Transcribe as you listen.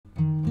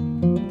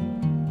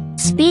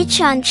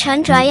speech on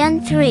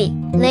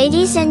Chandrayaan-3.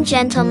 Ladies and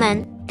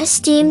gentlemen,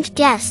 esteemed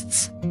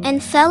guests,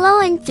 and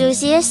fellow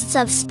enthusiasts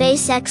of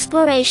space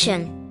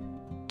exploration.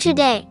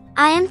 Today,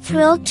 I am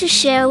thrilled to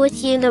share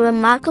with you the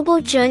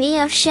remarkable journey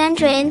of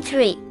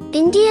Chandrayaan-3,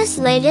 India's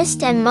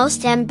latest and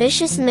most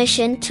ambitious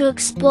mission to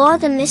explore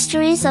the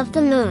mysteries of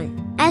the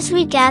moon. As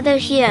we gather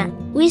here,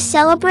 we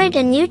celebrate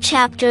a new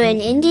chapter in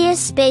India's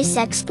space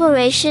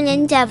exploration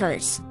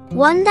endeavors,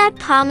 one that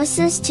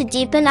promises to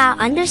deepen our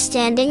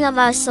understanding of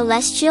our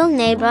celestial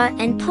neighbor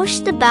and push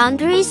the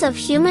boundaries of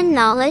human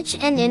knowledge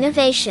and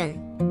innovation.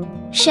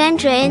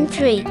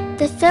 Chandrayaan-3,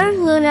 the third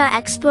lunar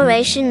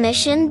exploration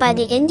mission by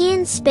the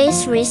Indian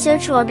Space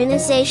Research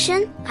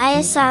Organisation,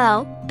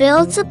 ISRO,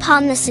 builds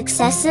upon the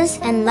successes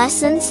and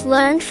lessons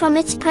learned from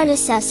its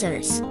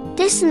predecessors.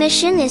 This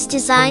mission is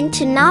designed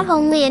to not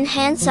only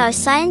enhance our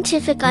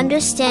scientific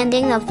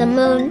understanding of the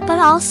moon but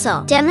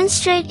also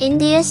demonstrate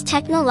India's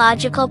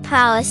technological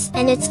prowess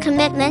and its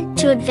commitment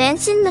to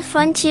advancing the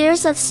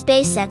frontiers of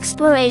space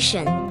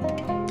exploration.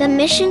 The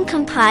mission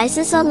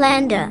comprises a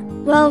lander,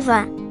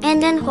 rover,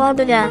 and an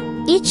orbiter,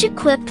 each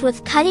equipped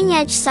with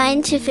cutting-edge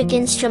scientific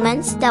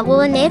instruments that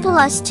will enable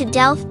us to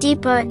delve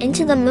deeper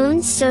into the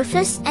moon's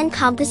surface and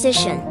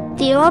composition.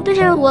 The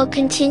orbiter will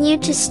continue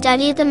to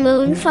study the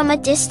moon from a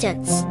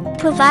distance,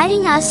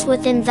 providing us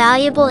with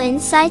invaluable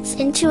insights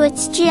into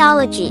its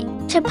geology,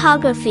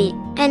 topography,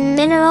 and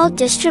mineral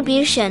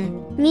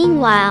distribution.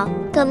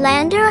 Meanwhile, the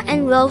lander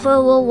and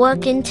rover will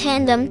work in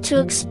tandem to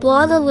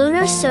explore the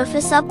lunar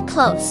surface up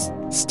close,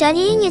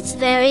 studying its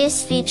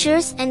various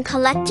features and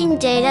collecting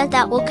data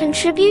that will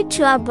contribute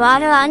to our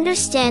broader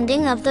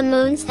understanding of the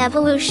moon's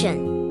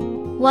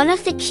evolution. One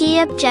of the key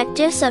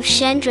objectives of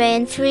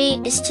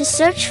Chandrayaan-3 is to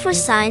search for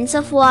signs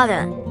of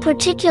water,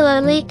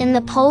 particularly in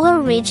the polar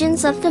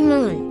regions of the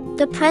moon.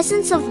 The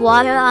presence of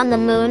water on the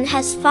moon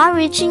has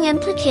far-reaching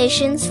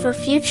implications for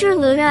future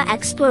lunar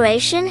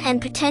exploration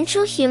and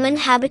potential human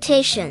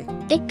habitation.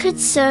 It could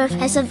serve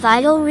as a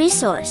vital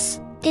resource,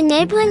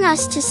 enabling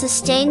us to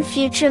sustain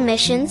future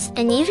missions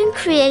and even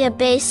create a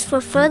base for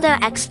further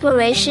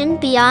exploration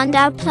beyond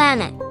our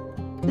planet.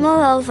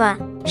 Moreover,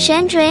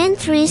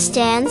 Chandrayaan-3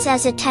 stands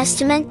as a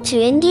testament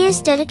to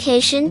India's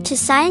dedication to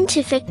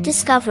scientific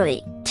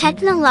discovery,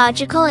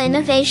 technological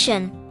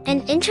innovation,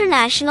 and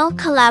international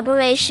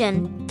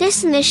collaboration.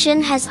 This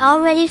mission has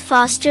already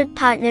fostered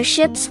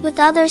partnerships with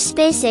other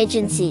space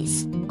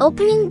agencies,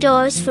 opening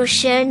doors for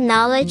shared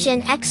knowledge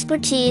and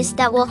expertise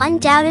that will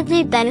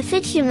undoubtedly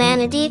benefit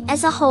humanity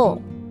as a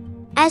whole.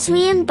 As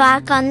we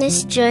embark on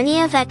this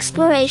journey of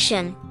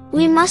exploration,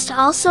 we must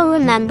also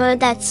remember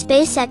that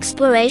space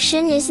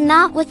exploration is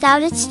not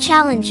without its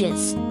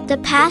challenges. The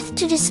path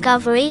to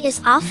discovery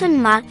is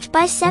often marked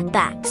by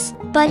setbacks,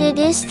 but it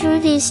is through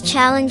these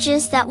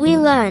challenges that we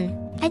learn,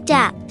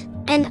 adapt,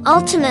 and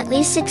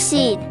ultimately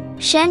succeed.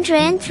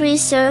 Chandrayaan-3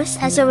 serves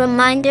as a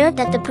reminder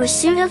that the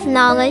pursuit of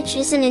knowledge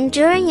is an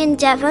enduring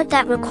endeavor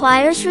that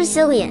requires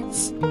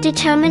resilience,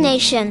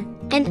 determination,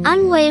 and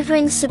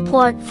unwavering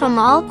support from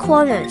all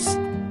quarters.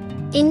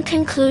 In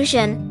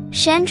conclusion,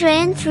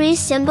 Chandrayaan-3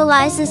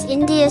 symbolizes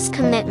India's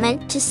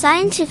commitment to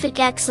scientific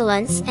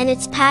excellence and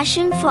its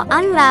passion for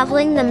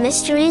unraveling the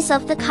mysteries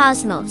of the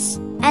cosmos.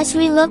 As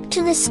we look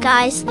to the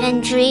skies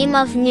and dream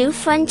of new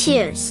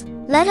frontiers,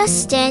 let us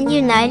stand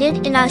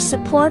united in our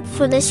support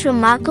for this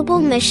remarkable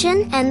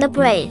mission and the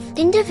brave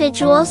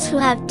individuals who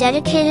have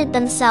dedicated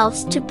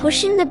themselves to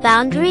pushing the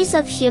boundaries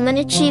of human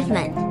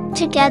achievement.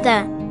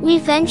 Together, we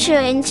venture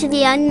into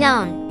the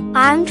unknown,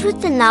 armed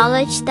with the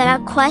knowledge that our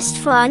quest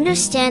for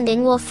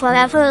understanding will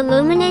forever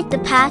illuminate the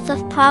path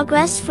of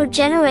progress for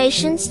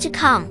generations to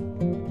come.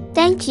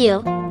 Thank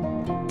you.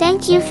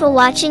 Thank you for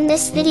watching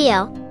this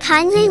video.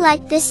 Kindly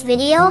like this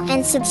video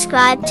and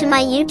subscribe to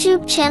my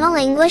YouTube channel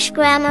English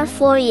Grammar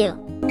 4U.